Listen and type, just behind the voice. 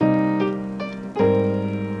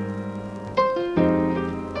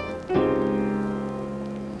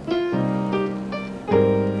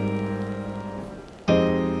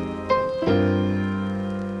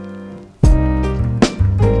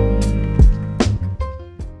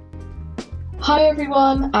Hi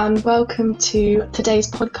everyone and welcome to today's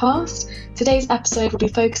podcast. Today's episode will be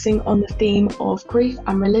focusing on the theme of grief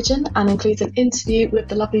and religion and includes an interview with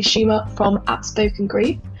the lovely Shuma from Outspoken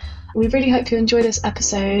Grief. We really hope you enjoy this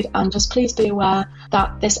episode and just please be aware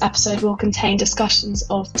that this episode will contain discussions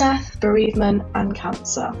of death, bereavement and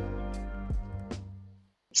cancer.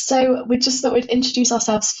 So we just thought we'd introduce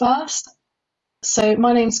ourselves first. So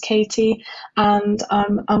my name's Katie and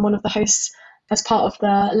I'm one of the hosts as part of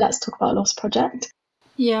the Let's Talk About Loss project.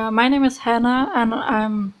 Yeah, my name is Hannah and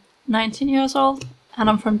I'm 19 years old and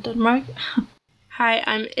I'm from Denmark. Hi,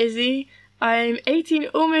 I'm Izzy. I'm 18,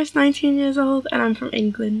 almost 19 years old and I'm from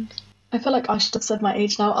England. I feel like I should have said my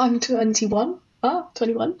age now. I'm 21.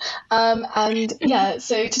 And yeah,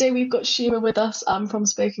 so today we've got Shuma with us from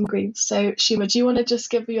Spoken Grief. So Shuma, do you want to just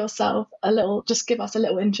give us a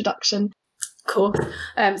little introduction? Cool.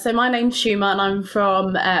 So my name's Shuma and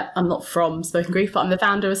I'm not from Spoken Grief, but I'm the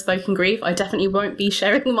founder of Spoken Grief. I definitely won't be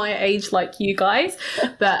sharing my age like you guys,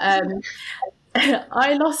 but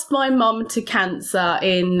I lost my mum to cancer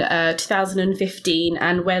in 2015,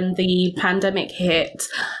 and when the pandemic hit,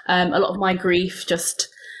 a lot of my grief just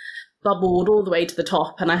bubbled all the way to the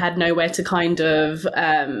top, and I had nowhere to kind of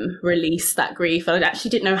release that grief. And I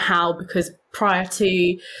actually didn't know how, because prior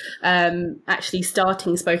to actually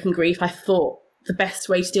starting Spoken Grief, I thought the best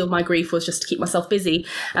way to deal with my grief was just to keep myself busy,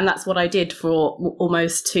 and that's what I did for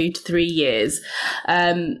almost 2 to 3 years.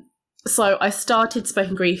 So I started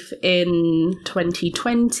Spoken Grief in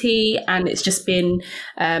 2020, and it's just been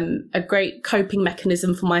a great coping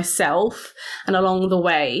mechanism for myself. And along the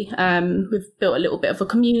way, we've built a little bit of a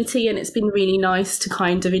community, and it's been really nice to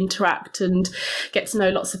kind of interact and get to know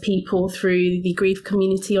lots of people through the grief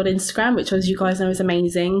community on Instagram, which, as you guys know, is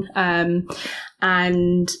amazing.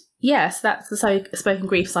 And yes, that's the Spoken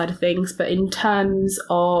Grief side of things. But in terms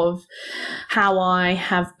of how I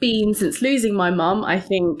have been since losing my mum, I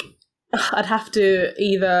think I'd have to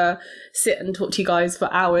either sit and talk to you guys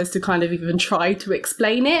for hours to kind of even try to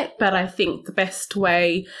explain it. But I think the best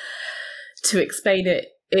way to explain it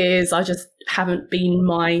is I just haven't been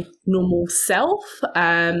my normal self.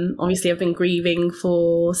 Obviously, I've been grieving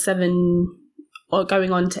for 7 or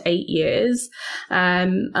going on to 8 years.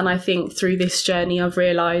 And I think through this journey, I've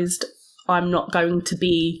realised I'm not going to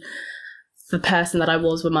be the person that I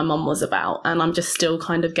was when my mum was about. And I'm just still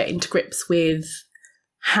kind of getting to grips with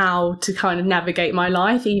how to kind of navigate my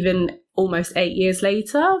life even almost 8 years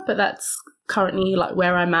later. But that's currently like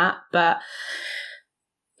where I'm at. But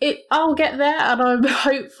I'll get there, and I'm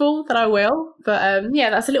hopeful that I will. But yeah,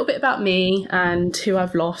 that's a little bit about me and who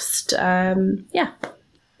I've lost. Yeah.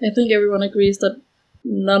 I think everyone agrees that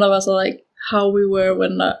none of us are like how we were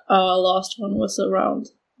when our last one was around.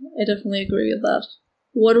 I definitely agree with that.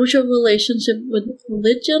 What was your relationship with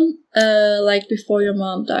religion like before your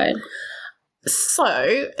mom died?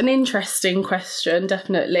 So, an interesting question,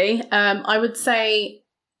 definitely. I would say,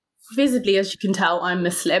 visibly, as you can tell, I'm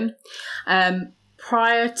Muslim.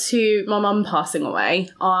 Prior to my mum passing away,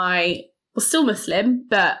 I was still Muslim,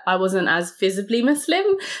 but I wasn't as visibly Muslim.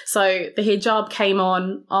 So the hijab came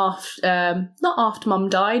on after, not after mum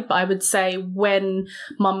died, but I would say when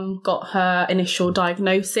mum got her initial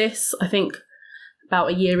diagnosis. I think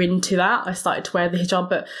about a year into that, I started to wear the hijab.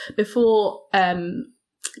 But before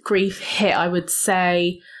grief hit, I would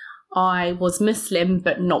say I was Muslim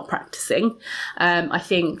but not practicing. I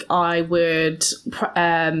think I would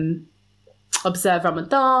observe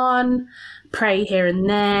Ramadan, pray here and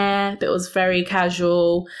there, but it was very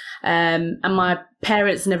casual. And my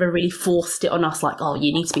parents never really forced it on us, like, oh,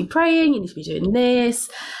 you need to be praying, you need to be doing this,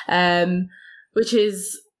 which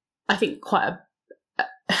is, I think,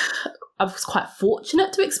 I was quite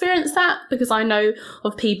fortunate to experience that, because I know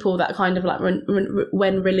of people that kind of like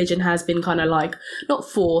when religion has been kind of like not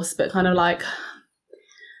forced, but kind of like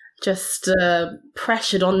just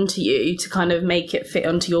pressured onto you to kind of make it fit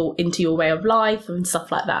into your way of life and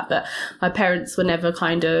stuff like that. But my parents were never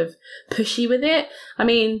kind of pushy with it. I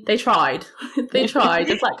mean, they tried. It's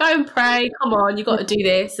like, go and pray, come on, you got to do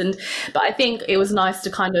this. But I think it was nice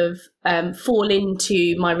to kind of fall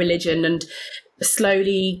into my religion and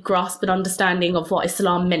slowly grasp an understanding of what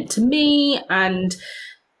Islam meant to me. And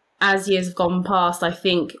as years have gone past, I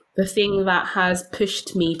think the thing that has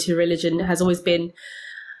pushed me to religion has always been,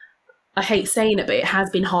 I hate saying it, but it has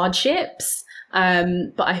been hardships.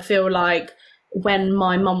 But I feel like when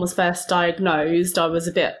my mum was first diagnosed, I was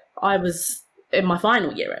in my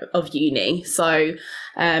final year of uni. So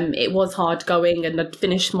it was hard going, and I'd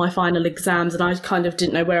finished my final exams and I kind of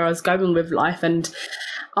didn't know where I was going with life. And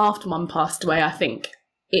after mum passed away, I think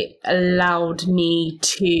it allowed me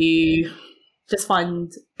to just find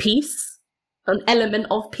peace, an element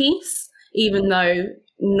of peace even though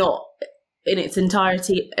not in its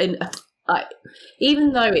entirety,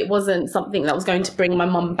 even though it wasn't something that was going to bring my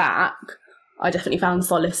mum back, I definitely found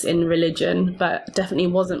solace in religion, but definitely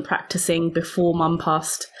wasn't practicing before mum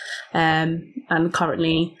passed, and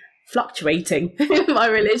currently fluctuating my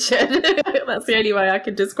religion. That's the only way I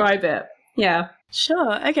can describe it. Yeah.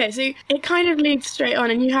 Sure. Okay, so it kind of leads straight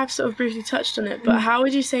on, and you have sort of briefly touched on it, but how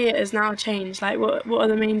would you say it has now changed? Like, what are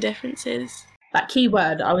the main differences? That key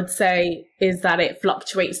word, I would say, is that it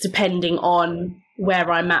fluctuates depending on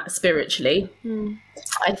where I'm at spiritually.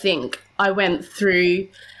 I think I went through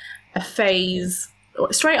a phase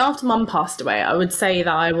straight after mum passed away. I would say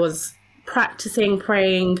that I was practicing,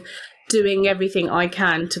 praying, doing everything I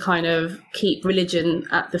can to kind of keep religion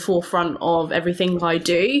at the forefront of everything I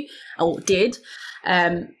do or did.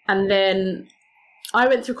 And then I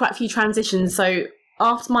went through quite a few transitions. So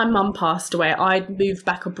after my mum passed away, I'd moved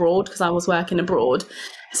back abroad because I was working abroad.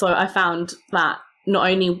 So I found that not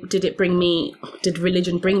only did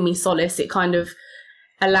religion bring me solace, it kind of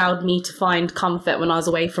allowed me to find comfort when I was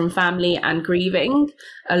away from family and grieving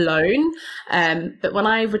alone. But when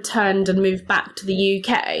I returned and moved back to the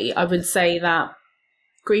UK, I would say that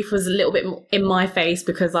grief was a little bit in my face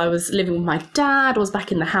because I was living with my dad. I was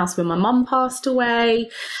back in the house when my mum passed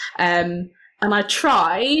away. And I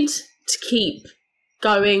tried to keep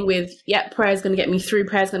going with, prayer's going to get me through,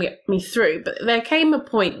 But there came a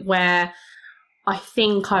point where I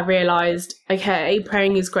think I realised, okay,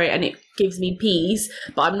 praying is great and it gives me peace,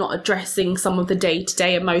 but I'm not addressing some of the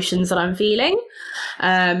day-to-day emotions that I'm feeling.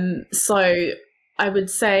 So I would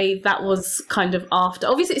say that was kind of after.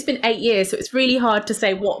 Obviously, it's been 8 years, so it's really hard to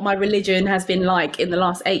say what my religion has been like in the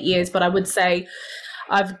last 8 years, but I would say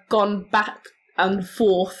I've gone back and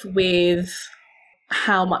forth with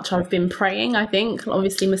how much I've been praying. I think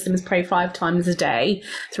obviously Muslims pray 5 times a day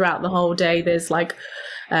throughout the whole day. There's like,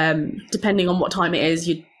 depending on what time it is,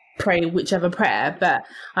 you pray whichever prayer, but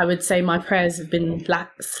I would say my prayers have been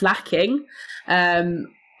slacking.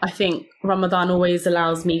 I think Ramadan always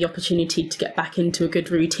allows me the opportunity to get back into a good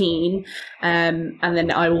routine, and then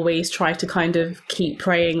I always try to kind of keep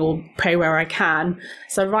praying or pray where I can.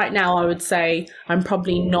 So right now I would say I'm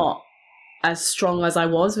probably not as strong as I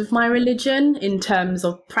was with my religion in terms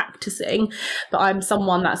of practicing, but I'm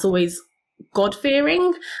someone that's always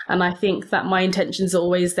God-fearing, and I think that my intentions are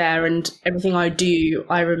always there, and everything I do,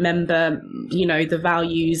 I remember, the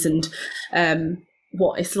values and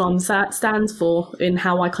what Islam stands for in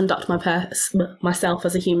how I conduct myself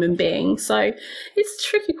as a human being. So it's a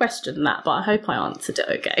tricky question, that, but I hope I answered it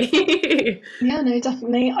okay. Yeah, no,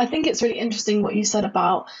 definitely. I think it's really interesting what you said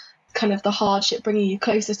about kind of the hardship bringing you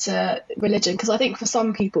closer to religion, because I think for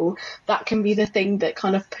some people that can be the thing that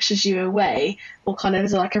kind of pushes you away or kind of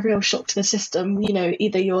is like a real shock to the system.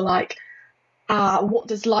 Either you're like, what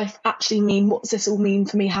does life actually mean? What does this all mean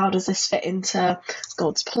for me? How does this fit into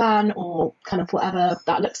God's plan, or kind of whatever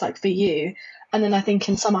that looks like for you? And then I think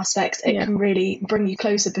in some aspects it can really bring you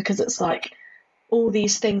closer, because it's like all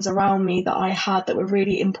these things around me that I had that were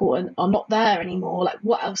really important are not there anymore. Like,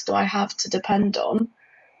 what else do I have to depend on?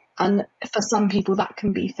 And for some people that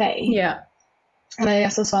can be faith. Yeah. And I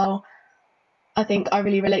guess as well, I think I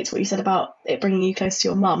really relate to what you said about it bringing you close to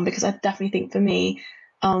your mum, because I definitely think for me,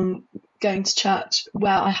 going to church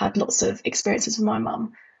where I had lots of experiences with my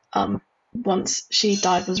mum, once she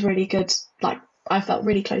died, was really good. Like, I felt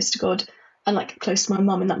really close to God and like close to my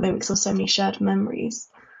mum in that moment, because there were so many shared memories.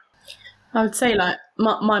 I would say like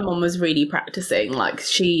my mum was really practicing. Like,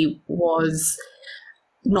 she was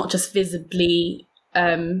not just visibly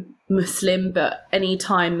Muslim, but any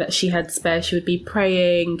time that she had spare, she would be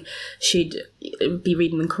praying, she'd be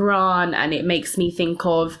reading the Quran, and it makes me think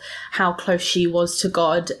of how close she was to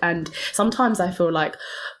God. And sometimes I feel like,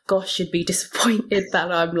 gosh, she'd be disappointed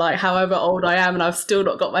that I'm like, however old I am, and I've still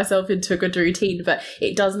not got myself into a good routine. But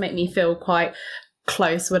it does make me feel quite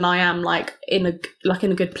close when I am like in a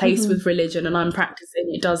good place with religion and I'm practicing.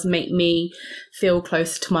 It does make me feel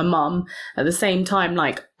close to my mum. At the same time,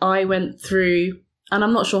 like, I went through, and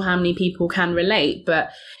I'm not sure how many people can relate,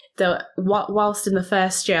 but whilst in the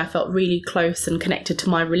first year I felt really close and connected to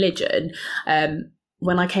my religion,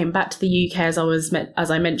 when I came back to the UK,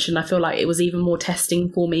 as I mentioned, I feel like it was even more testing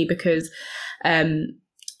for me, because I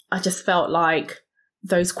just felt like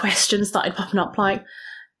those questions started popping up, like,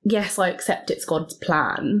 yes, I accept it's God's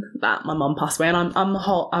plan that my mum passed away, and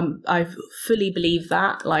I fully believe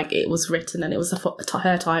that, like, it was written and it was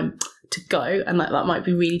her time to go, and that might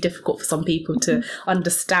be really difficult for some people to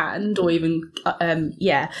understand, or even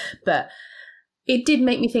but it did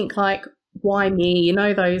make me think, like, why me?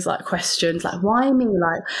 Those like questions, like, why me?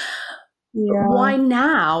 Like, why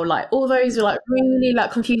now? Like, all those are like really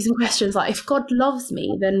like confusing questions. Like, if God loves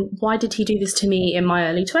me, then why did he do this to me in my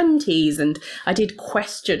early 20s? And I did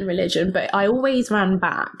question religion, but I always ran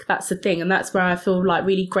back. That's the thing. And that's where I feel like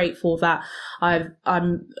really grateful that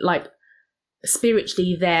I'm like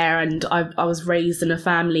spiritually there, and I was raised in a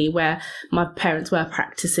family where my parents were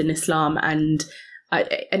practicing Islam, and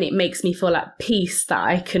it makes me feel at peace that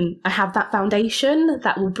I have that foundation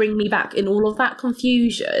that will bring me back in all of that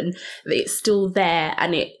confusion. It's still there,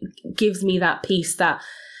 and it gives me that peace that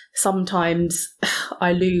sometimes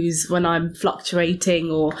I lose when I'm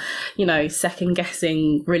fluctuating or, second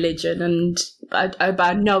guessing religion. And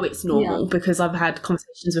I know it's normal because I've had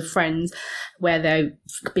conversations with friends where they've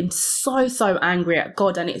been so angry at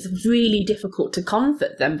God, and it's really difficult to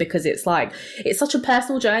comfort them because it's like, it's such a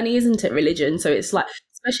personal journey, isn't it, religion? So it's like,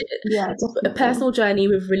 especially a personal journey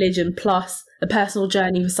with religion plus a personal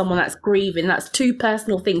journey with someone that's grieving. That's two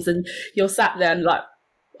personal things, and you're sat there and like,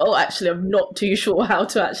 oh, actually, I'm not too sure how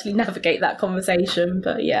to actually navigate that conversation.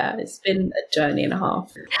 But yeah, it's been a journey and a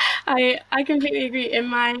half. I completely agree. In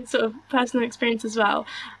my sort of personal experience as well,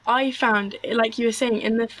 I found, like you were saying,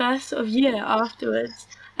 in the first sort of year afterwards,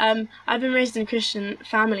 I've been raised in a Christian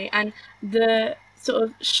family, and the sort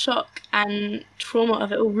of shock and trauma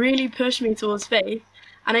of it all really pushed me towards faith.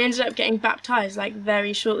 And I ended up getting baptized like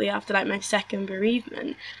very shortly after like my second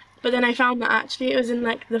bereavement. But then I found that actually it was in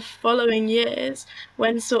like the following years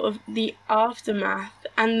when sort of the aftermath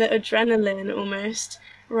and the adrenaline almost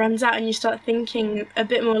runs out, and you start thinking a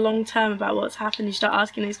bit more long term about what's happened. You start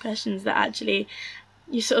asking those questions that actually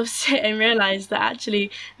you sort of sit and realise that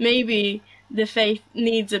actually maybe the faith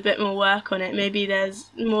needs a bit more work on it. Maybe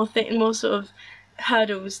there's more sort of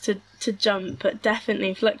hurdles to jump, but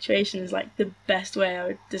definitely fluctuation is like the best way I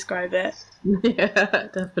would describe it. Yeah,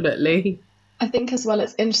 definitely. I think as well,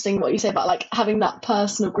 it's interesting what you say about like having that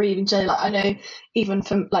personal grieving journey. Like I know even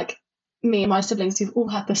from like me and my siblings, we've all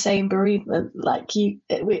had the same bereavement. Like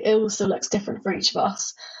it also looks different for each of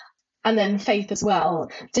us. And then faith as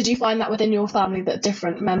well. Did you find that within your family that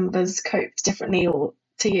different members coped differently or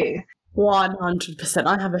to you? 100%.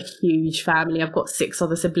 I have a huge family. I've got 6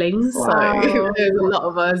 other siblings. Wow. So there's a lot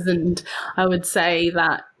of us, and I would say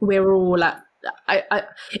that we're all at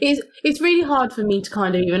it's really hard for me to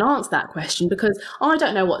kind of even answer that question because I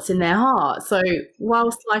don't know what's in their heart. So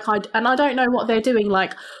whilst like I don't know what they're doing,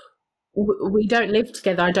 like we don't live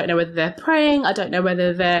together. I don't know whether they're praying. I don't know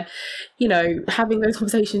whether they're, having those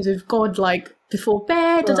conversations with God like before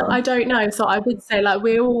bed. Sure. I don't know. So I would say like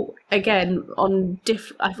we're all again on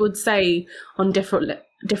different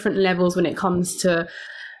levels when it comes to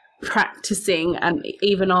practicing, and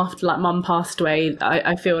even after like mum passed away,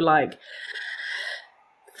 I feel like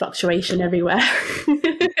fluctuation everywhere.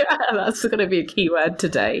 That's going to be a key word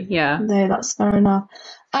today. Yeah. No, that's fair enough.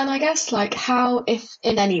 And I guess like how, if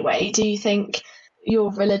in any way, do you think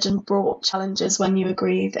your religion brought challenges when you were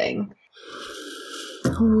grieving?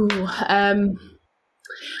 A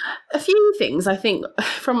few things. I think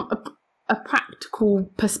from a practical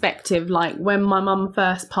perspective, like when my mum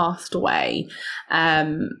first passed away,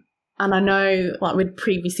 and I know, like we'd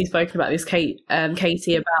previously spoken about this, Katie, about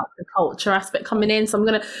the culture aspect coming in. So I'm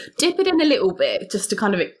going to dip it in a little bit just to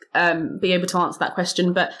kind of be able to answer that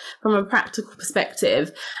question. But from a practical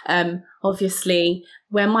perspective, obviously,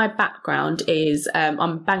 where my background is,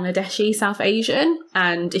 I'm Bangladeshi, South Asian.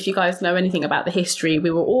 And if you guys know anything about the history, we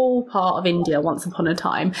were all part of India once upon a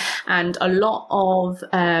time. And a lot of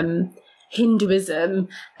Hinduism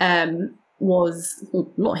was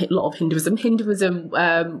not a lot of Hinduism. Hinduism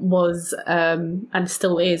was and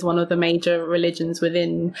still is one of the major religions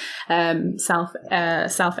within South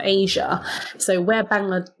Asia. So where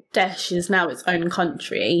Bangladesh is now its own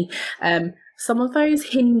country, some of those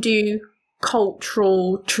Hindu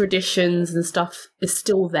cultural traditions and stuff is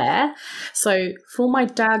still there. So for my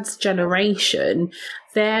dad's generation,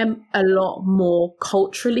 they're a lot more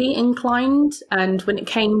culturally inclined, and when it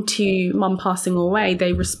came to mum passing away,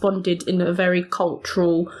 they responded in a very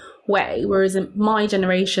cultural way, whereas in my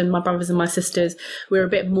generation, my brothers and my sisters, we're a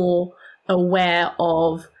bit more aware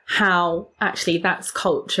of how actually that's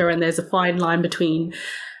culture, and there's a fine line between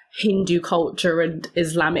Hindu culture and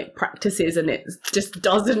Islamic practices, and it just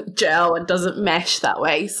doesn't gel and doesn't mesh that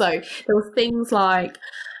way. So there were things like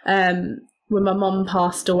when my mum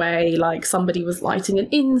passed away, like somebody was lighting an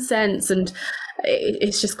incense, and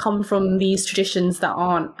it's just come from these traditions that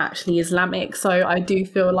aren't actually Islamic. So I do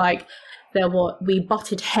feel like we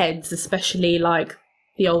butted heads, especially like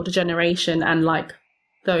the older generation and like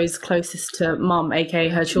those closest to mum, aka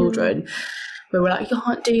her children. We were like, you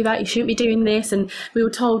can't do that, you shouldn't be doing this. And we were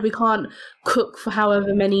told we can't cook for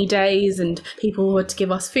however many days, and people were to give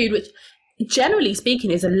us food, which generally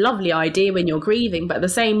speaking, is a lovely idea when you're grieving, but at the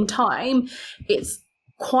same time, it's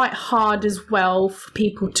quite hard as well for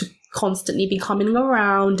people to constantly be coming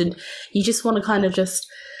around, and you just want to kind of just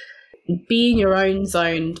be in your own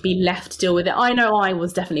zone, be left to deal with it. I know I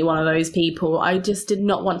was definitely one of those people. I just did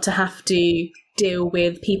not want to have to deal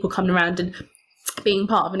with people coming around, and being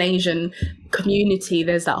part of an Asian community,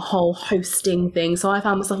 there's that whole hosting thing. So I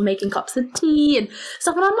found myself making cups of tea and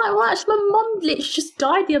stuff, and I'm like, well, actually, my mum literally just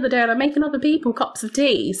died the other day, and I'm making other people cups of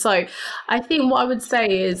tea. So I think what I would say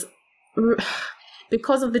is,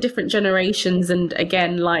 because of the different generations, and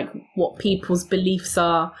again, like what people's beliefs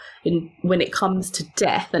are in when it comes to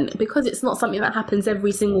death, and because it's not something that happens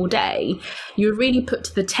every single day, you're really put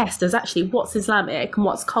to the test as actually what's Islamic and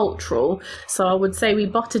what's cultural. So I would say we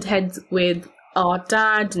butted heads with our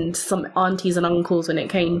dad and some aunties and uncles when it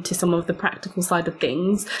came to some of the practical side of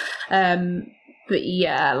things. But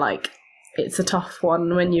yeah, like, it's a tough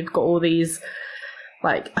one when you've got all these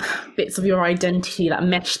like bits of your identity that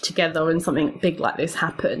mesh together when something big like this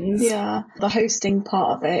happens. Yeah, the hosting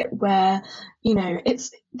part of it, where, you know, it's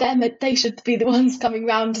them, they should be the ones coming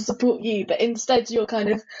round to support you, but instead you're kind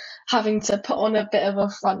of having to put on a bit of a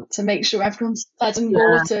front to make sure everyone's fed and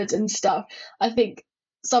watered and stuff. I think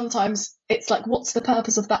sometimes it's like, what's the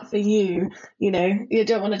purpose of that for you? You know, you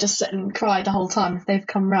don't want to just sit and cry the whole time if they've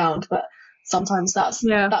come round, but sometimes that's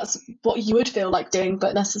what you would feel like doing,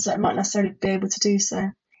 but might necessarily be able to do so.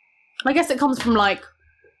 I guess it comes from like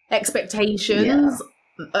expectations,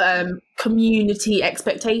 community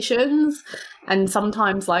expectations, and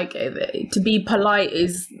sometimes like to be polite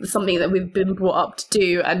is something that we've been brought up to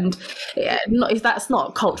do, and that's not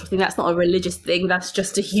a cultural thing, that's not a religious thing, that's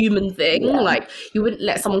just a human thing. Like, you wouldn't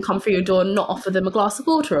let someone come through your door and not offer them a glass of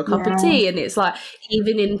water or a cup of tea. And it's like,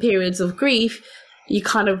 even in periods of grief, you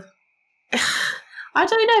kind of I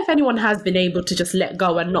don't know if anyone has been able to just let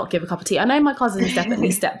go and not give a cup of tea. I know my cousins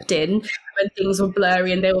definitely stepped in when things were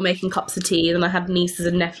blurry and they were making cups of tea, and I had nieces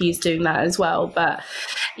and nephews doing that as well. But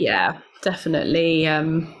yeah, definitely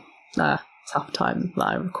tough time that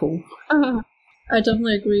I recall. I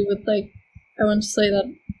definitely agree with, like, I want to say that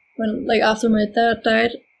when, like, after my dad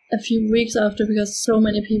died, a few weeks after, because so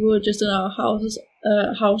many people were just in our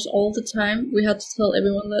house all the time, we had to tell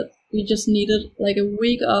everyone that we just needed like a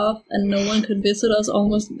week off and no one could visit us.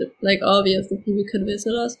 Almost like obvious that people could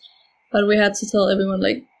visit us, but we had to tell everyone,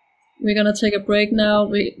 like, we're gonna take a break now.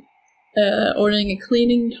 We ordering a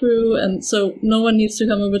cleaning crew, and so no one needs to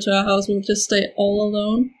come over to our house. We'll just stay all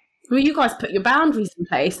alone. Well, you guys put your boundaries in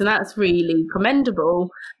place, and that's really commendable.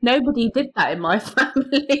 Nobody did that in my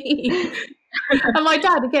family. And my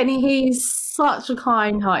dad, again, he's such a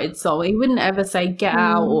kind-hearted soul. He wouldn't ever say get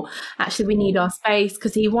out or actually we need our space,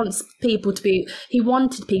 because he wanted people to be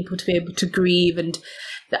able to grieve. And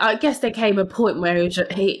I guess there came a point where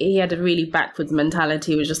he had a really backwards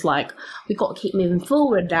mentality. He was just like, we got to keep moving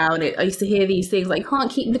forward now. And I used to hear these things like, you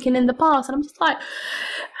can't keep looking in the past. And I'm just like,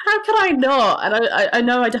 how can I not? And I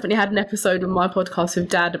know I definitely had an episode on my podcast with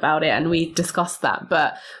Dad about it, and we discussed that,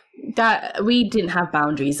 but that we didn't have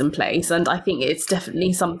boundaries in place. And I think it's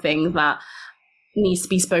definitely something that needs to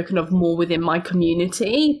be spoken of more within my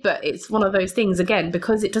community. But it's one of those things, again,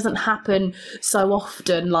 because it doesn't happen so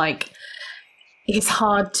often, like, it's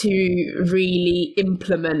hard to really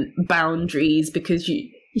implement boundaries because you're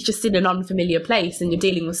just in an unfamiliar place and you're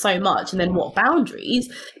dealing with so much. And then what boundaries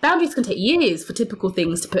can take years for typical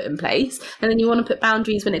things to put in place, and then you want to put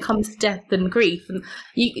boundaries when it comes to death and grief, and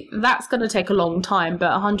that's going to take a long time.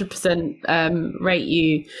 But 100% rate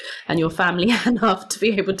you and your family enough to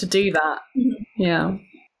be able to do that. Yeah,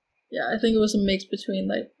 I think it was a mix between,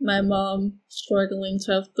 like, my mom struggling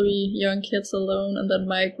to have 3 young kids alone, and then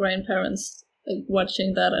my grandparents, like,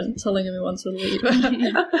 watching that and telling everyone to leave.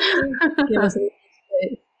 Give us a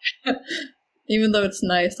even though it's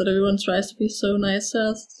nice that everyone tries to be so nice to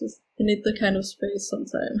us, just you need the kind of space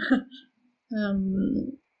sometime.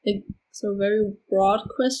 So very broad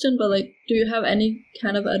question, but, like, do you have any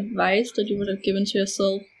kind of advice that you would have given to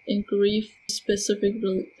yourself in grief, specific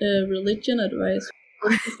religion advice?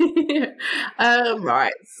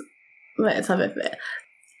 Right, let's have a bit.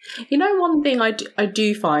 You know, one thing I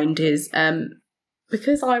do find is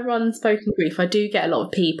because I run Spoken Grief, I do get a lot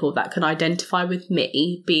of people that can identify with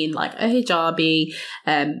me being like a hijabi,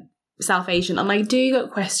 South Asian, and I do get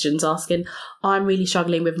questions asking, I'm really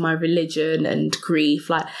struggling with my religion and grief,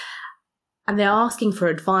 like, and they're asking for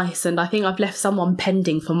advice, and I think I've left someone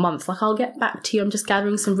pending for months. Like, I'll get back to you, I'm just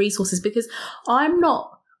gathering some resources, because I'm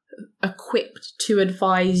not equipped to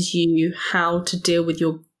advise you how to deal with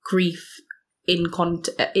your grief in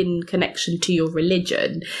connection to your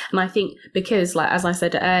religion. And I think because, like, as I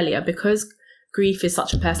said earlier, because grief is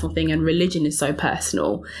such a personal thing and religion is so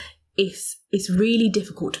personal, it's really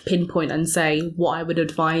difficult to pinpoint and say what I would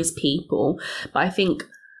advise people. But I think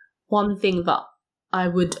one thing that I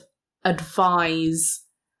would advise,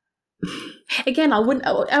 again, I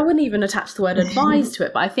wouldn't even attach the word advise to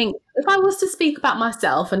it, but I think if I was to speak about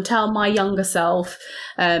myself and tell my younger self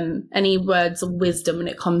any words of wisdom when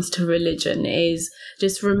it comes to religion, is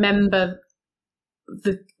just remember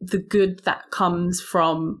the good that comes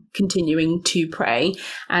from continuing to pray.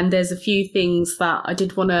 And there's a few things that I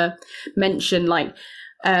did want to mention, like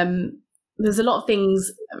there's a lot of things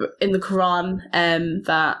in the Quran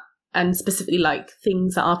that, and specifically like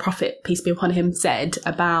things that our Prophet, peace be upon him, said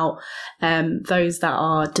about those that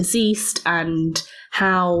are deceased and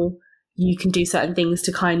how you can do certain things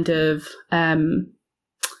to kind of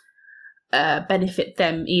benefit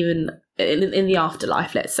them even in the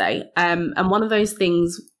afterlife, let's say. And one of those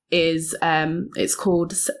things is it's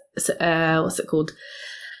called what's it called?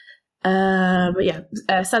 Sadaqah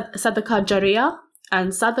Jariyah.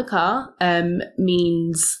 And Sadaqah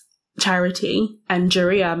means charity, and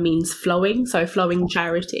Jariyah means flowing, so flowing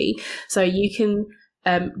charity. So you can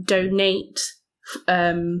donate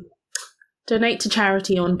to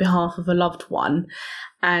charity on behalf of a loved one,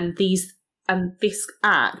 and this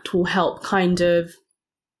act will help kind of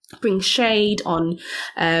bring shade on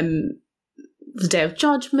the Day of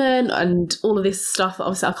Judgment and all of this stuff.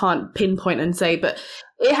 Obviously I can't pinpoint and say, but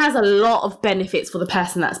it has a lot of benefits for the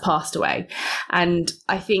person that's passed away. And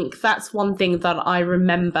I think that's one thing that I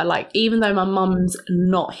remember, like, even though my mum's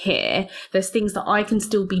not here, there's things that I can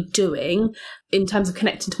still be doing in terms of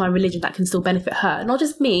connecting to my religion that can still benefit her, not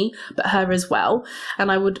just me, but her as well.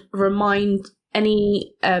 And I would remind I'll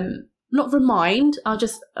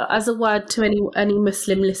just, as a word to any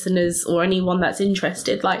Muslim listeners or anyone that's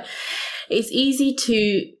interested, like, it's easy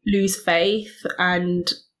to lose faith and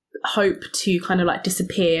hope to kind of like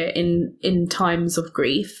disappear in times of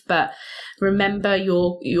grief, but remember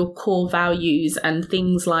your core values and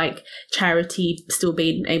things like charity, still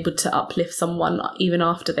being able to uplift someone even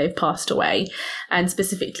after they've passed away. And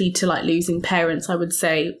specifically to like losing parents, I would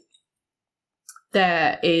say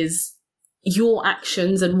there is your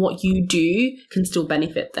actions and what you do can still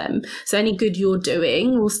benefit them. So any good you're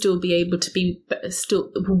doing will still be able to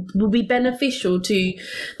will be beneficial to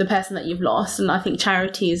the person that you've lost. And I think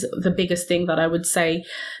charity is the biggest thing that I would say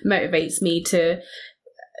motivates me to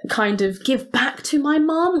kind of give back to my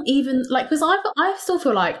mum, even like, because I still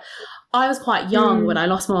feel like I was quite young when I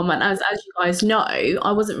lost my mum, and as you guys know,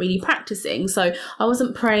 I wasn't really practicing, so I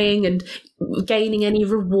wasn't praying and gaining any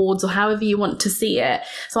rewards or however you want to see it.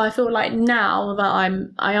 So I feel like now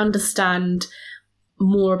that I understand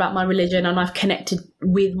more about my religion and I've connected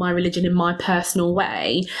with my religion in my personal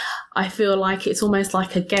way, I feel like it's almost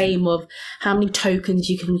like a game of how many tokens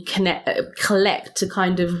you can collect to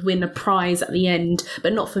kind of win a prize at the end,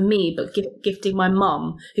 but not for me, but gifting my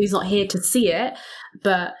mum, who's not here to see it,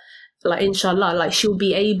 but like inshallah, like she'll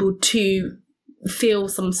be able to feel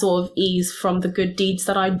some sort of ease from the good deeds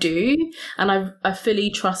that I do. And I fully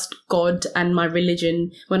trust God and my religion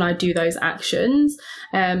when I do those actions.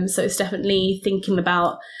 So it's definitely thinking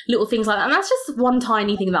about little things like that. And that's just one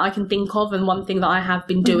tiny thing that I can think of, and one thing that I have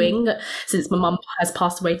been doing since my mum has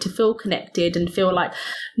passed away, to feel connected and feel like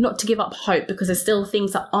not to give up hope, because there's still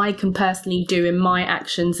things that I can personally do in my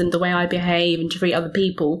actions and the way I behave and treat other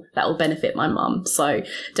people that will benefit my mum. So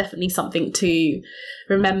definitely something to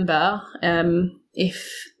remember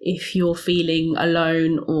if you're feeling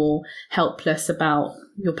alone or helpless about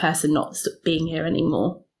your person not being here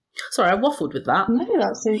anymore. Sorry, I waffled with that. No,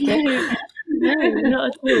 that's okay. No,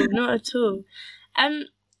 not at all. And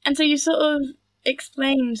so you sort of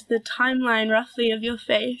explained the timeline roughly of your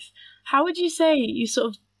faith. How would you say you sort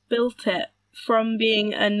of built it from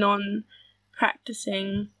being a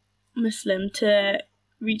non-practicing Muslim to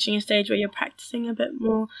reaching a stage where you're practicing a bit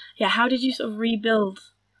more? Yeah, how did you sort of rebuild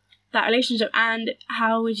that relationship, and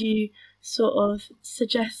how would you sort of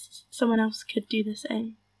suggest someone else could do the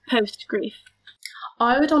same post-grief?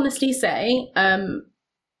 I would honestly say a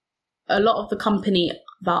lot of the company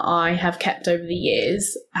that I have kept over the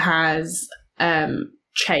years has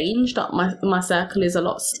changed. My circle is a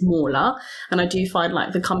lot smaller, and I do find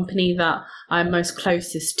like the company that I'm most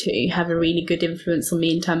closest to have a really good influence on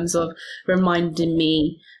me in terms of reminding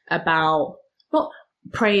me about not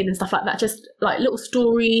praying and stuff like that, just like little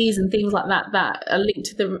stories and things like that are linked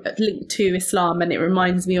to Islam, and it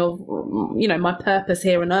reminds me of, you know, my purpose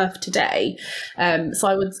here on earth today. So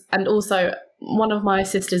I would, and also one of my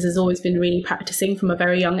sisters has always been really practicing from a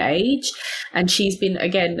very young age, and she's been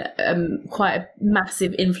again quite a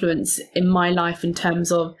massive influence in my life in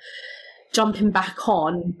terms of jumping back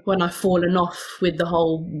on when I've fallen off with the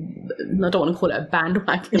whole, I don't want to call it a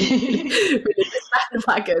bandwagon, religious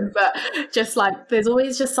bandwagon, but just like there's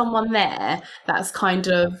always just someone there that's kind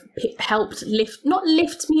of helped not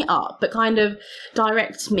lift me up, but kind of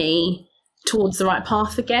direct me towards the right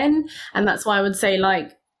path again. And that's why I would say,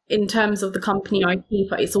 like, in terms of the company I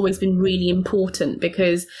keep, it's always been really important,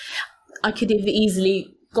 because I could have easily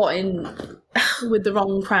got in with the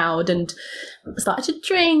wrong crowd and started to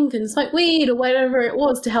drink and smoke weed or whatever it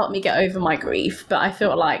was to help me get over my grief. But I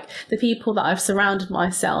feel like the people that I've surrounded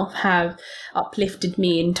myself have uplifted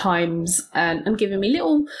me in times and given me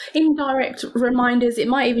little indirect reminders. It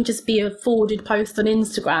might even just be a forwarded post on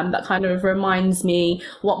Instagram that kind of reminds me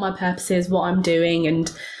what my purpose is, what I'm doing,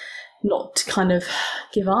 and not to kind of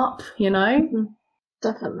give up, you know?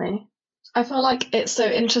 Definitely. I feel like it's so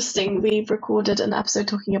interesting. We've recorded an episode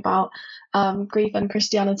talking about grief and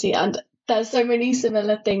Christianity, and there's so many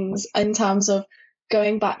similar things in terms of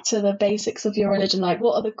going back to the basics of your religion, like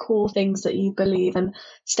what are the core things that you believe, and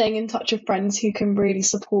staying in touch with friends who can really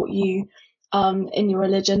support you in your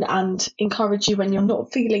religion and encourage you when you're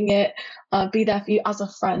not feeling it, be there for you as a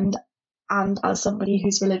friend and as somebody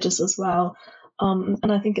who's religious as well. And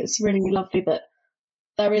I think it's really lovely that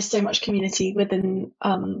there is so much community within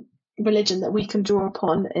religion that we can draw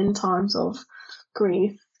upon in times of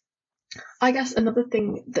grief. I guess another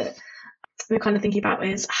thing that we're kind of thinking about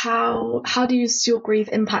is how does your grief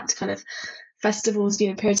impact kind of festivals,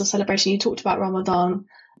 periods of celebration? You talked about Ramadan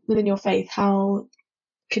within your faith. How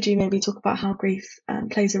could you maybe talk about how grief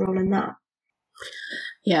plays a role in that?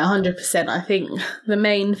 Yeah, 100%. I think the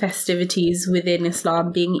main festivities within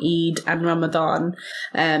Islam being Eid and Ramadan,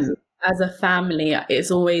 as a family, it's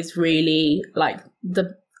always really like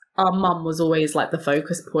our mum was always like the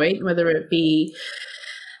focus point, whether it be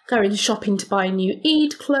going shopping to buy new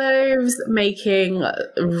Eid clothes, making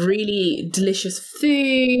really delicious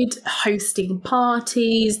food, hosting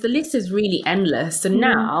parties. The list is really endless. And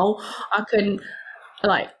now I can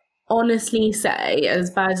honestly say,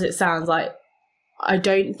 as bad as it sounds, like I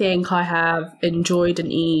don't think I have enjoyed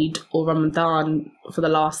an Eid or Ramadan for the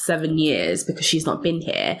last 7 years because she's not been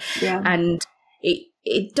here. Yeah. And it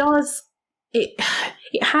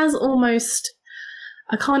has almost,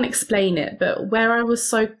 I can't explain it, but where I was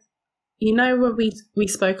so, where we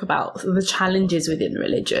spoke about the challenges within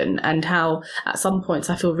religion and how at some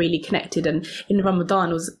points I feel really connected. And in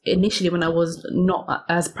Ramadan was initially when I was not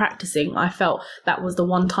as practicing, I felt that was the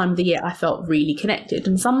one time of the year I felt really connected.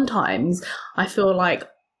 And sometimes I feel like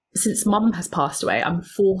since mum has passed away, I'm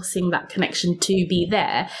forcing that connection to be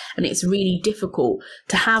there. And it's really difficult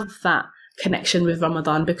to have that connection with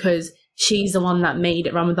Ramadan because she's the one that made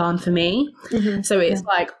it Ramadan for me. Mm-hmm. So it's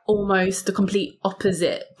like almost the complete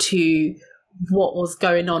opposite to what was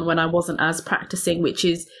going on when I wasn't as practicing, which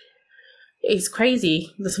is, it's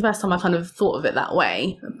crazy. That's the first time I kind of thought of it that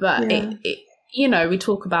way. But it we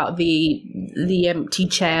talk about the empty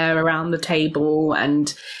chair around the table,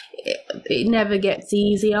 and it never gets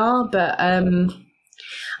easier. But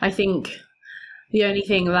I think the only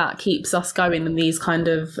thing that keeps us going in these kind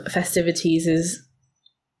of festivities is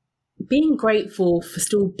being grateful for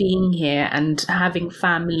still being here and having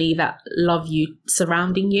family that love you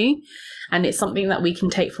surrounding you. And it's something that we can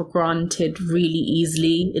take for granted really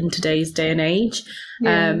easily in today's day and age.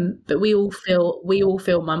 Yeah. But we all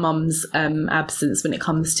feel my mum's absence when it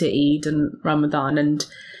comes to Eid and Ramadan, and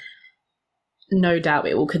no doubt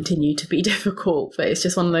it will continue to be difficult, but it's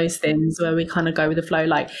just one of those things where we kind of go with the flow.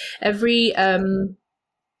 Like every Eid,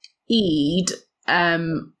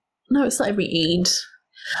 no, it's not every Eid.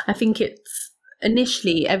 I think it's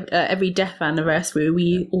initially every death anniversary,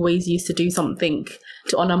 we always used to do something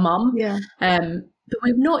to honour mum. Yeah. But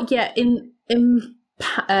we've not yet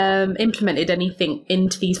implemented anything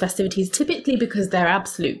into these festivities, typically because they're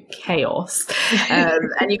absolute chaos.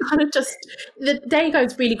 And you kind of just, the day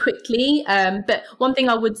goes really quickly. But one thing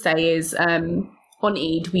I would say is on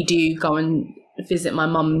Eid, we do go and visit my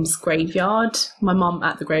mum's graveyard, my mum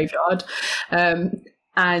at the graveyard.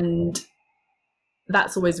 And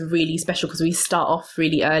that's always really special because we start off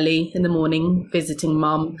really early in the morning visiting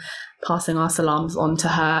mum, passing our salams on to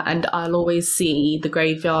her, and I'll always see the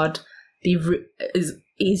graveyard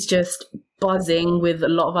is just buzzing with a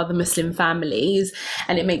lot of other Muslim families,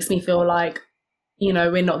 and it makes me feel like,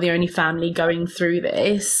 we're not the only family going through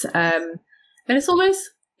this. And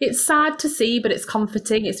it's sad to see, but it's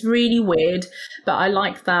comforting. It's really weird, but I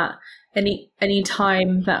like that any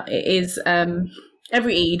time that it is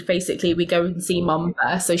every Eid, basically, we go and see mum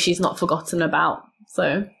first, so she's not forgotten about.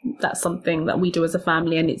 So that's something that we do as a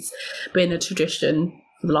family, and it's been a tradition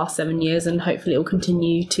for the last 7 years, and hopefully it will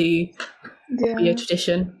continue to be a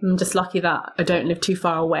tradition. I'm just lucky that I don't live too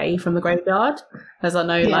far away from the graveyard, as I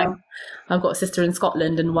know like I've got a sister in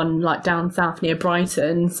Scotland and one like down south near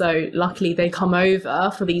Brighton, so luckily they come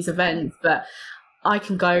over for these events, but I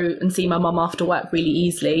can go and see my mum after work really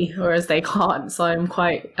easily, whereas they can't, so I'm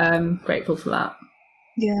quite grateful for that.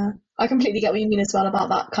 Yeah, I completely get what you mean as well about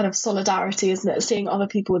that kind of solidarity, isn't it? Seeing other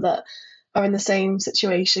people that are in the same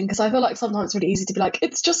situation, because I feel like sometimes it's really easy to be like,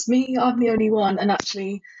 it's just me, I'm the only one, and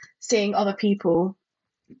actually seeing other people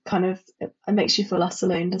kind of, it makes you feel less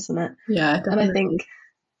alone, doesn't it? Yeah, definitely. And I think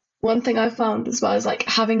one thing I've found as well is like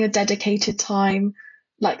having a dedicated time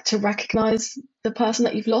like to recognize the person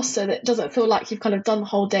that you've lost, so that it doesn't feel like you've kind of done the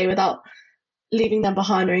whole day without leaving them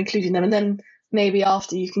behind or including them, and then maybe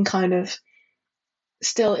after you can kind of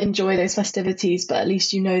still enjoy those festivities, but at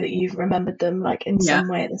least you know that you've remembered them like in some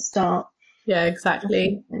way at the start. Yeah,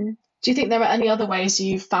 exactly. Do you think there are any other ways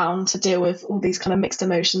you've found to deal with all these kind of mixed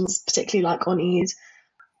emotions, particularly like on Eid?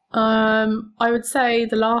 I would say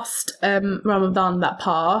the last Ramadan that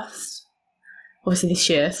passed, obviously this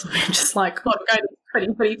year, so I'm just like, God, we're going to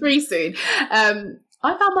 2023 soon.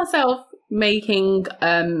 I found myself making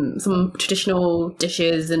some traditional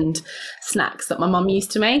dishes and snacks that my mum used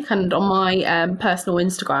to make, and on my personal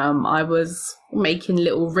Instagram I was making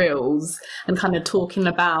little reels and kind of talking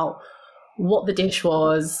about what the dish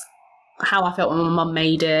was, how I felt when my mum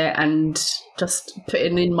made it, and just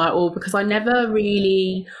putting in my all, because I never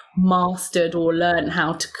really mastered or learned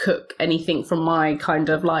how to cook anything from my kind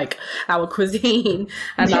of like our cuisine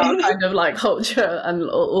and our kind of like culture and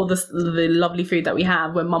all the lovely food that we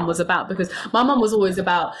have when mum was about, because my mum was always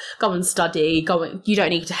about go and study, you don't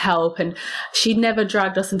need to help, and she never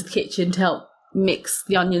dragged us into the kitchen to help mix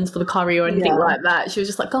the onions for the curry or anything like that. She was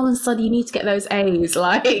just like, go and study, you need to get those A's,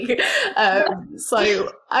 like so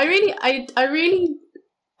I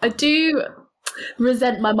do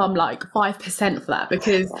resent my mum like 5% for that,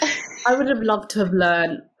 because I would have loved to have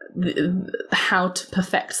learned how to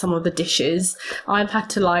perfect some of the dishes. I've had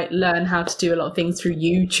to like learn how to do a lot of things through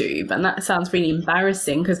YouTube, and that sounds really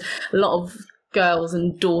embarrassing because a lot of girls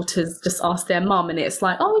and daughters just ask their mum and it's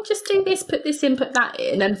like, oh, just do this, put this in, put that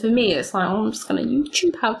in, and for me it's like, oh, I'm just going to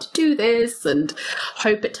YouTube how to do this and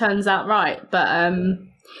hope it turns out right. But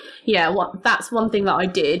that's one thing that I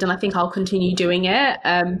did, and I think I'll continue doing it,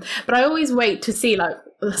 but I always wait to see, like,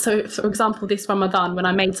 so for example this Ramadan when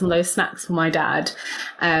I made some of those snacks for my dad,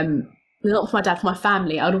 not for my dad, for my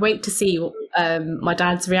family, I would wait to see my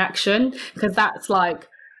dad's reaction, because that's like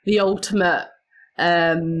the ultimate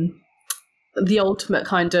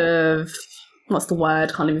kind of, what's the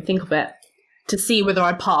word, can't even think of it, to see whether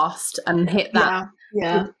I passed and hit that.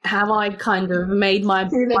 Have I kind of made my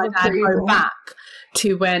dad go back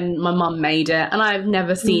to when my mum made it? And I've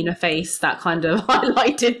never seen a face that kind of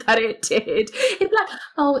highlighted that it did. It'd be like,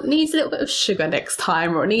 oh, it needs a little bit of sugar next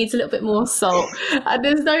time, or it needs a little bit more salt, and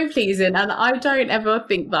there's no pleasing. And I don't ever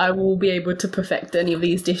think that I will be able to perfect any of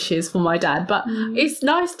these dishes for my dad, but it's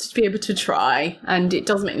nice to be able to try, and it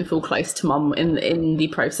does make me feel close to mum in the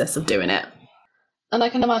process of doing it. And I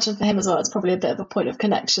can imagine for him as well, it's probably a bit of a point of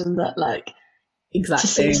connection that, like, exactly, to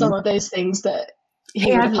see some of those things that he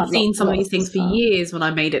hadn't seen some of these things for years when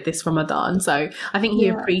I made it this Ramadan. So I think he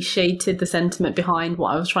appreciated the sentiment behind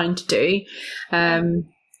what I was trying to do. And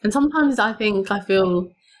sometimes I feel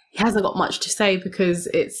he hasn't got much to say because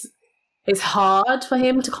it's hard for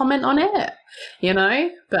him to comment on it, you know?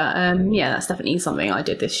 But that's definitely something I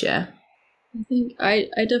did this year. I think I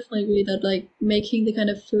definitely agree that like making the kind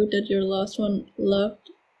of food that your last one loved,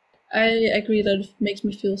 I agree that it makes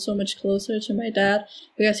me feel so much closer to my dad,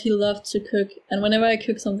 because he loved to cook, and whenever I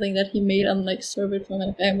cook something that he made and like serve it for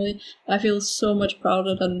my family, I feel so much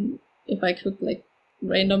prouder than if I cook like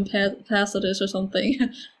random pasta dish or something.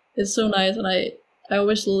 It's so nice, and I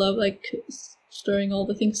always love like stirring all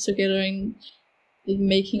the things together and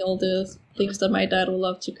making all the things that my dad would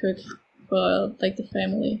love to cook for like the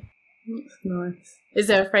family. That's nice. Is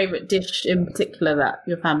there a favourite dish in particular that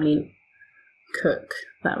your family cook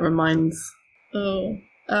that reminds? My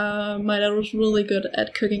dad was really good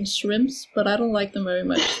at cooking shrimps, but I don't like them very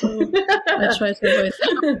much, so I try to avoid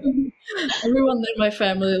them. Everyone in my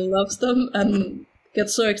family loves them and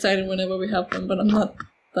gets so excited whenever we have them, but I'm not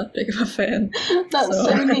that big of a fan. That's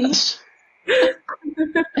so niche.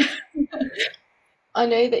 I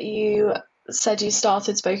know that you said you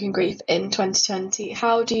started Spoken Grief in 2020.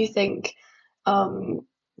 How do you think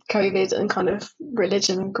COVID and kind of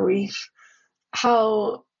religion and grief,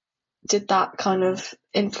 how did that kind of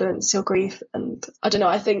influence your grief? And I don't know,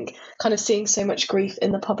 I think kind of seeing so much grief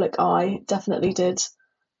in the public eye definitely did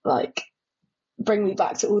like bring me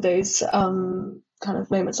back to all those kind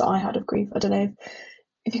of moments that I had of grief. I don't know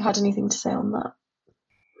if you had anything to say on that.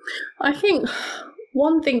 I think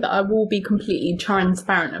one thing that I will be completely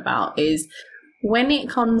transparent about is when it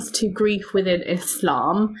comes to grief within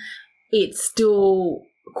Islam, it's still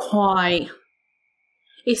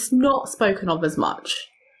it's not spoken of as much.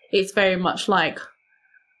 It's very much like,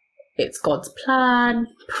 it's God's plan,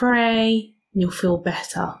 pray, and you'll feel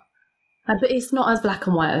better. But it's not as black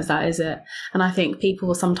and white as that, is it? And I think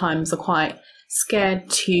people sometimes are quite scared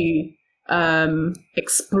to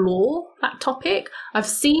explore that topic. I've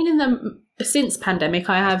seen since pandemic,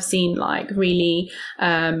 I have seen like really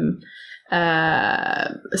some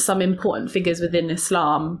important figures within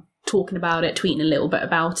Islam talking about it, tweeting a little bit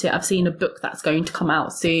about it. I've seen a book that's going to come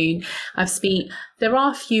out soon. There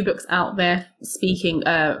are a few books out there speaking,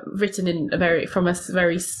 written from a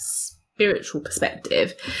very spiritual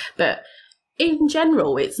perspective, but in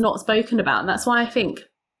general, it's not spoken about. And that's why I think,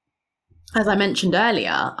 as I mentioned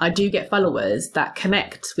earlier, I do get followers that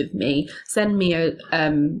connect with me, send me a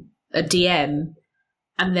DM,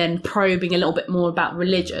 and then probing a little bit more about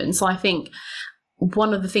religion. So I think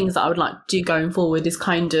one of the things that I would like to do going forward is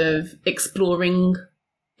kind of exploring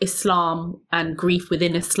Islam and grief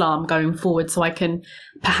within Islam going forward, so I can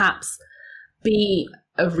perhaps be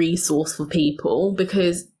a resource for people,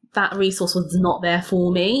 because that resource was not there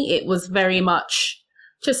for me. It was very much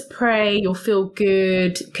just pray, you'll feel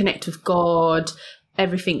good, connect with God,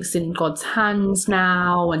 everything's in God's hands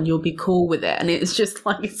now and you'll be cool with it. And it's just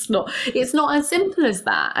like, it's not as simple as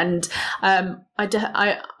that. And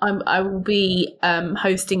I will be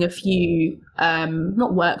hosting a few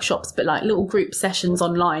not workshops, but like little group sessions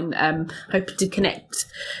online, hoping to connect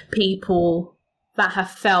people that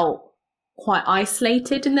have felt quite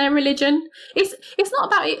isolated in their religion. It's not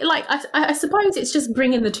about it, like I suppose it's just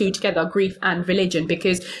bringing the two together, grief and religion,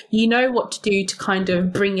 because you know what to do to kind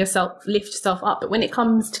of lift yourself up, but when it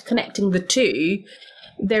comes to connecting the two,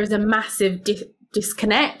 there's a massive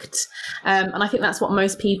disconnect, and I think that's what a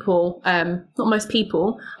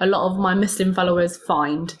lot of my Muslim followers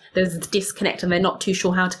find. There's a disconnect and they're not too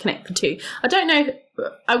sure how to connect the two. I don't know,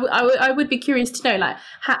 I would be curious to know, like,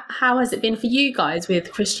 how has it been for you guys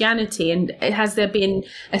with Christianity, and has there been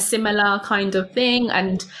a similar kind of thing,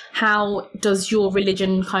 and how does your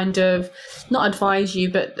religion kind of not advise you,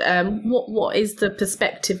 but what is the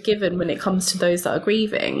perspective given when it comes to those that are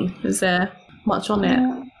grieving? Is there much on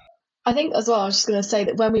it? I think as well, I was just going to say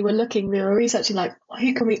that when we were looking, we were researching like,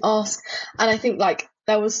 who can we ask, and I think like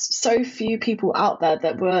there was so few people out there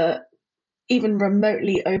that were even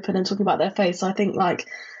remotely open and talking about their faith. So I think like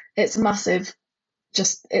it's massive,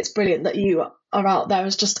 it's brilliant that you are out there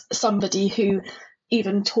as just somebody who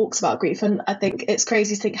even talks about grief. And I think it's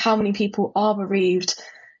crazy to think how many people are bereaved,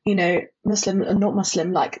 you know, Muslim and not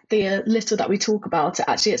Muslim, like the little that we talk about it,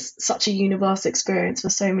 actually it's such a universal experience for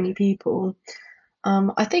so many people.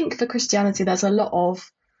 I think for Christianity there's a lot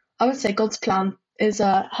of, I would say God's plan is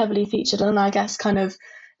heavily featured, and I guess kind of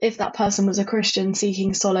if that person was a Christian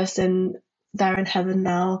seeking solace in they're in heaven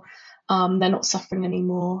now, they're not suffering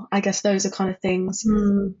anymore. I guess those are kind of things.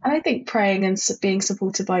 And I think praying and being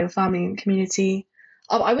supported by your family and community,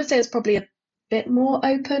 I would say it's probably a bit more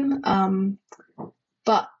open,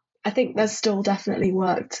 but I think there's still definitely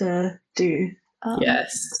work to do,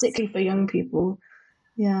 yes, particularly for young people.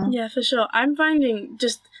 Yeah, for sure. I'm finding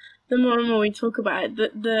just the more and more we talk about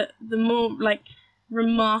it, the more like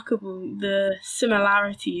remarkable the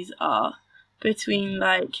similarities are between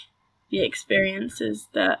like the experiences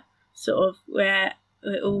that sort of where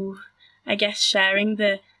we're all, I guess, sharing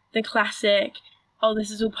the classic, oh,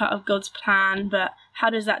 this is all part of God's plan, but how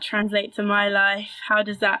does that translate to my life? How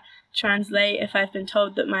does that translate if I've been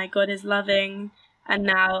told that my God is loving and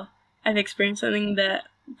now I've experienced something that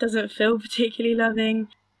doesn't feel particularly loving?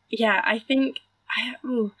 Yeah, I think I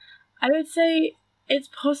would say it's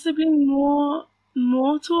possibly more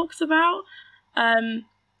talked about,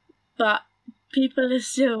 but people are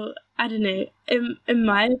still, I don't know, in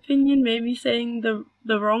my opinion, maybe saying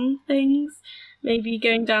the wrong things, maybe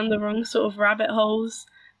going down the wrong sort of rabbit holes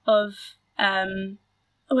of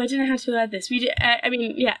I don't know how to word this. I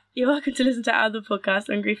mean, yeah, you're welcome to listen to our other podcast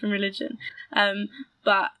on grief and religion,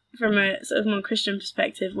 but from a sort of more Christian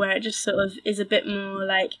perspective, where it just sort of is a bit more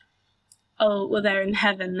like, oh, well, they're in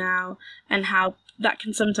heaven now, and how that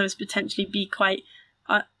can sometimes potentially be quite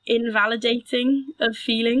invalidating of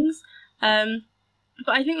feelings.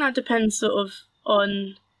 But I think that depends sort of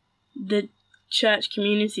on the church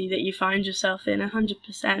community that you find yourself in,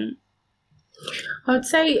 100%. I would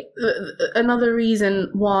say another reason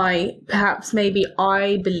why perhaps maybe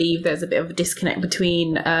I believe there's a bit of a disconnect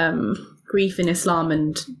between grief in Islam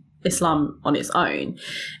and Islam on its own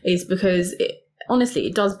is because honestly,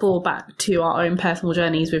 it does boil back to our own personal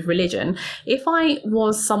journeys with religion. If I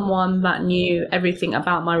was someone that knew everything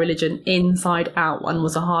about my religion inside out and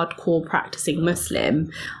was a hardcore practicing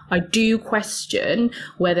Muslim, I do question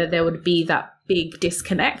whether there would be that big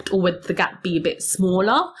disconnect, or would the gap be a bit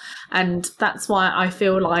smaller. And that's why I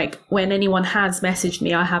feel like when anyone has messaged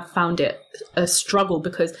me, I have found it a struggle,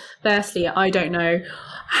 because firstly, I don't know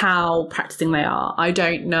how practicing they are. I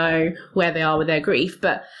don't know where they are with their grief,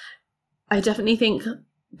 but I definitely think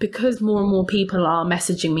because more and more people are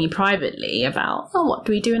messaging me privately about, oh, what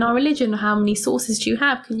do we do in our religion? How many sources do you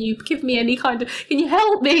have? Can you give me any kind of, can you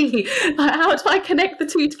help me? Like, how do I connect the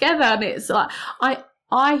two together? And it's like, I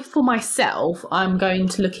for myself, I'm going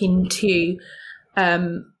to look into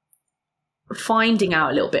finding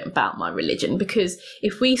out a little bit about my religion, because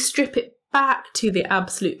if we strip it back to the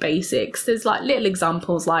absolute basics, there's like little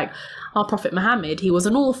examples like our Prophet Muhammad, he was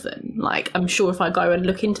an orphan. Like, I'm sure if I go and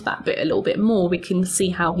look into that bit a little bit more, we can see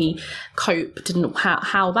how he coped and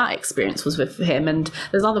how that experience was with him. And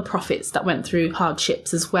there's other prophets that went through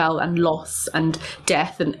hardships as well, and loss and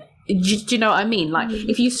death. And do you know what I mean? Like,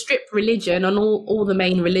 if you strip religion and all the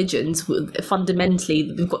main religions,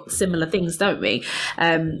 fundamentally, we've got similar things, don't we?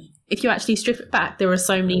 If you actually strip it back, there are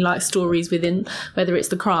so many like stories within, whether it's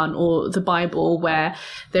the Quran or the Bible, where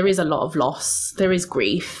there is a lot of loss, there is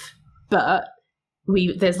grief, but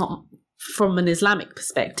there's not, from an Islamic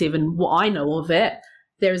perspective and what I know of it,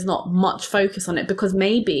 there is not much focus on it, because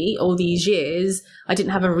maybe all these years I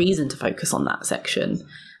didn't have a reason to focus on that section.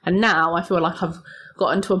 And now I feel like I've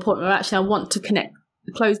gotten to a point where actually I want to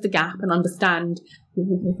close the gap and understand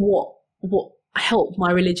what help my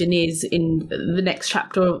religion is in the next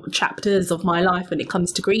chapters of my life when it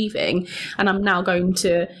comes to grieving. And I've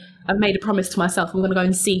made a promise to myself, I'm going to go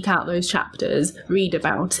and seek out those chapters, read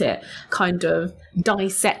about it, kind of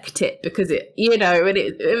dissect it, because it, you know,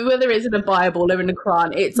 whether it's in the Bible or in the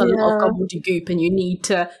Quran, it's a lot of gobbledygook, and you need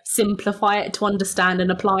to simplify it to understand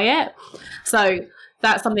and apply it. So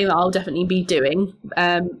that's something that I'll definitely be doing.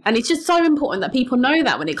 And it's just so important that people know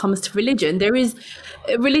that when it comes to religion,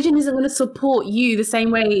 religion isn't going to support you the same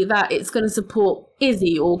way that it's going to support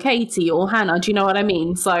Izzy or Katie or Hannah. Do you know what I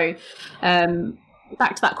mean? So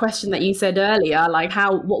back to that question that you said earlier, like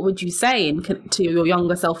what would you say to your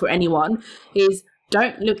younger self or anyone, is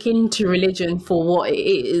don't look into religion for what it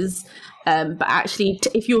is. But actually,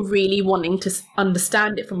 if you're really wanting to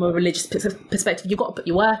understand it from a religious perspective, you've got to put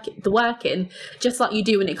the work in, just like you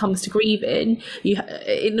do when it comes to grieving.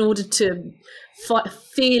 In order to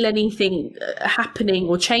feel anything happening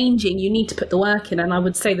or changing, you need to put the work in. And I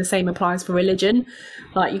would say the same applies for religion.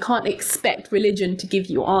 Like, you can't expect religion to give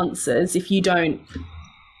you answers if you don't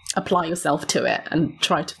apply yourself to it and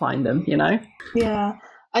try to find them, you know? Yeah.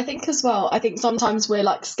 I think as well, sometimes we're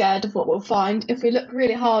like scared of what we'll find. If we look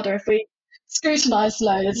really hard, or if we scrutinise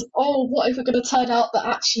loads, what if we're going to turn out that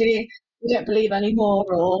actually we don't believe anymore,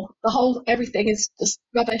 or everything is just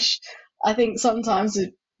rubbish. I think sometimes we're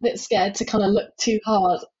a bit scared to kind of look too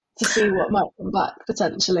hard to see what might come back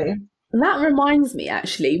potentially. That reminds me,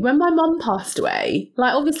 actually, when my mum passed away,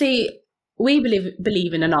 like, obviously we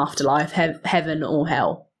believe in an afterlife, heaven or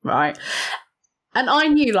hell, right? And I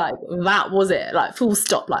knew, like, that was it, like, full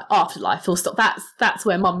stop, like, afterlife, full stop. That's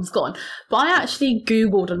where mum's gone. But I actually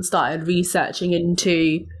Googled and started researching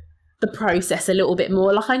into the process a little bit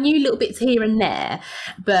more. Like, I knew little bits here and there,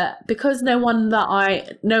 but because no one I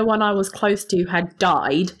was close to had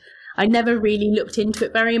died, I never really looked into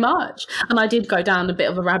it very much. And I did go down a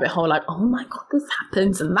bit of a rabbit hole, like, oh my God, this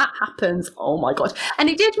happens and that happens. Oh my God. And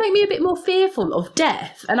it did make me a bit more fearful of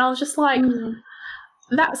death. And I was just like,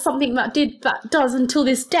 that's something that does until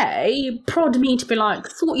this day prod me to be like,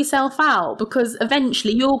 sort yourself out, because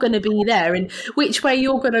eventually you're going to be there, and which way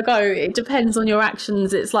you're going to go, it depends on your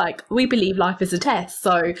actions. It's like, we believe life is a test.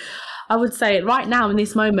 So I would say right now in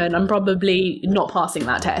this moment, I'm probably not passing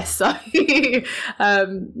that test. So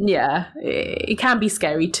yeah, it can be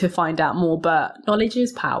scary to find out more, but knowledge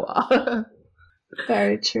is power.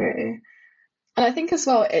 Very true. And I think as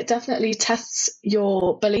well, it definitely tests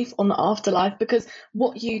your belief on the afterlife, because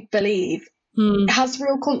what you believe has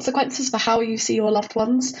real consequences for how you see your loved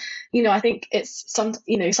ones. You know, I think it's some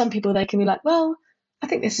people, they can be like, well, I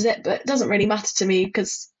think this is it, but it doesn't really matter to me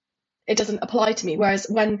because it doesn't apply to me. Whereas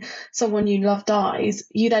when someone you love dies,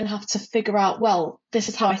 you then have to figure out, well, this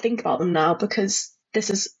is how I think about them now, because this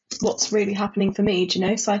is what's really happening for me, do you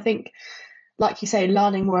know? So I think, like you say,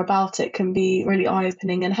 learning more about it can be really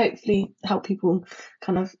eye-opening, and hopefully help people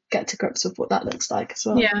kind of get to grips with what that looks like as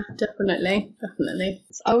well. Yeah, definitely.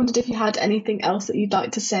 So I wondered if you had anything else that you'd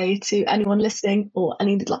like to say to anyone listening, or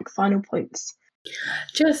any like final points.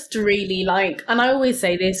 Just really like, and I always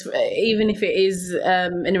say this, even if it is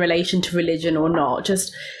in relation to religion or not,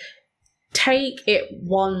 just take it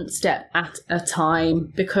one step at a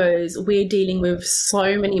time, because we're dealing with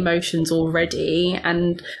so many emotions already,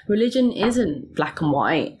 and religion isn't black and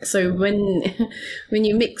white. So when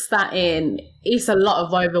you mix that in, it's a lot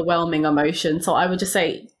of overwhelming emotion. So I would just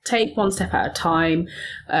say take one step at a time,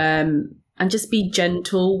 and just be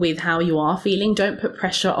gentle with how you are feeling. Don't put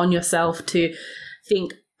pressure on yourself to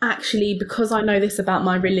think, actually, because I know this about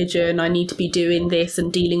my religion, I need to be doing this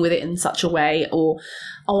and dealing with it in such a way, or,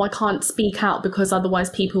 oh, I can't speak out because otherwise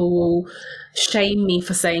people will shame me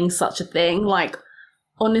for saying such a thing. Like,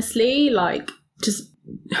 honestly, like, just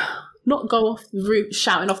not go off the roof,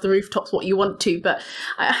 shouting off the rooftops what you want to, but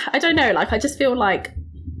I don't know, like, I just feel like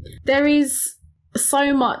there is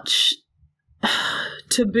so much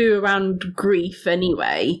taboo around grief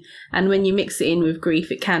anyway, and when you mix it in with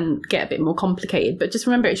grief, it can get a bit more complicated. But just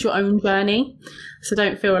remember, it's your own journey, so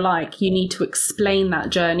don't feel like you need to explain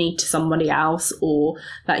that journey to somebody else, or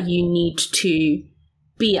that you need to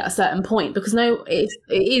be at a certain point, because no, it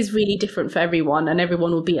is really different for everyone, and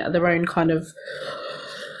everyone will be at their own kind of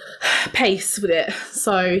pace with it.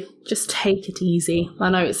 So just take it easy.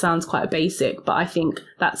 I know it sounds quite basic, but I think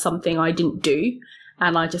that's something I didn't do.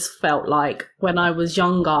 And I just felt like when I was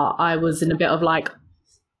younger, I was in a bit of like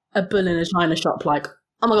a bull in a china shop, like,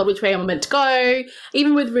 oh my God, which way am I meant to go?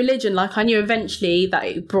 Even with religion, like, I knew eventually that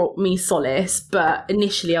it brought me solace. But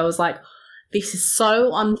initially I was like, this is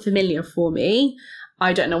so unfamiliar for me.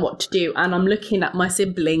 I don't know what to do. And I'm looking at my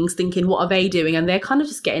siblings thinking, what are they doing? And they're kind of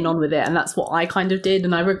just getting on with it. And that's what I kind of did.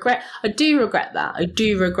 And I do regret that. I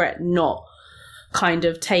do regret not kind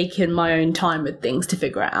of taking my own time with things to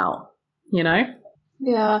figure it out, you know?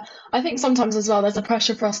 Yeah, I think sometimes as well there's a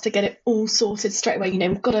pressure for us to get it all sorted straight away,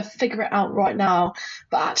 we've got to figure it out right now,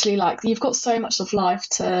 but actually, like, you've got so much of life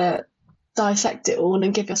to dissect it all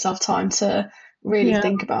and give yourself time to really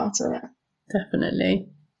think about it. Definitely.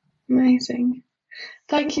 Amazing.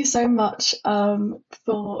 Thank you so much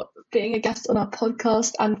for being a guest on our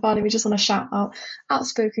podcast. And finally, we just want to shout out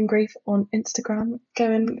Outspoken Grief on Instagram.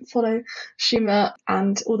 Go and follow Shuma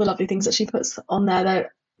and all the lovely things that she puts on there.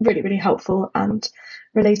 They're really, really helpful and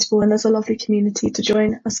relatable, and there's a lovely community to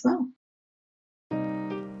join as well.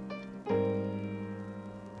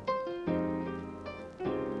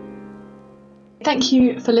 Thank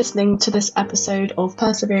you for listening to this episode of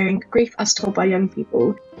Persevering Grief as Told by Young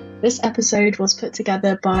People. This episode was put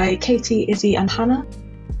together by Katie, Izzy and Hannah.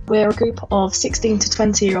 We're a group of 16 to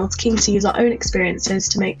 20-year-olds keen to use our own experiences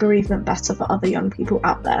to make bereavement better for other young people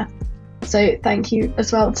out there. So thank you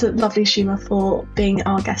as well to lovely Shuma for being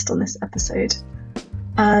our guest on this episode.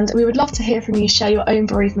 And we would love to hear from you. Share your own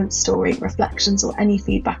bereavement story, reflections, or any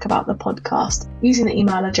feedback about the podcast using the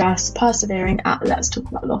email address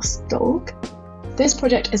persevering@letstalkaboutloss.org. This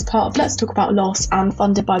project is part of Let's Talk About Loss and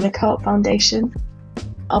funded by the Co-op Foundation.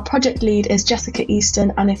 Our project lead is Jessica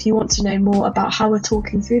Easton, and if you want to know more about how we're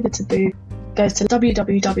talking through the taboo, go to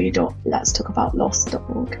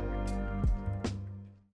www.letstalkaboutloss.org.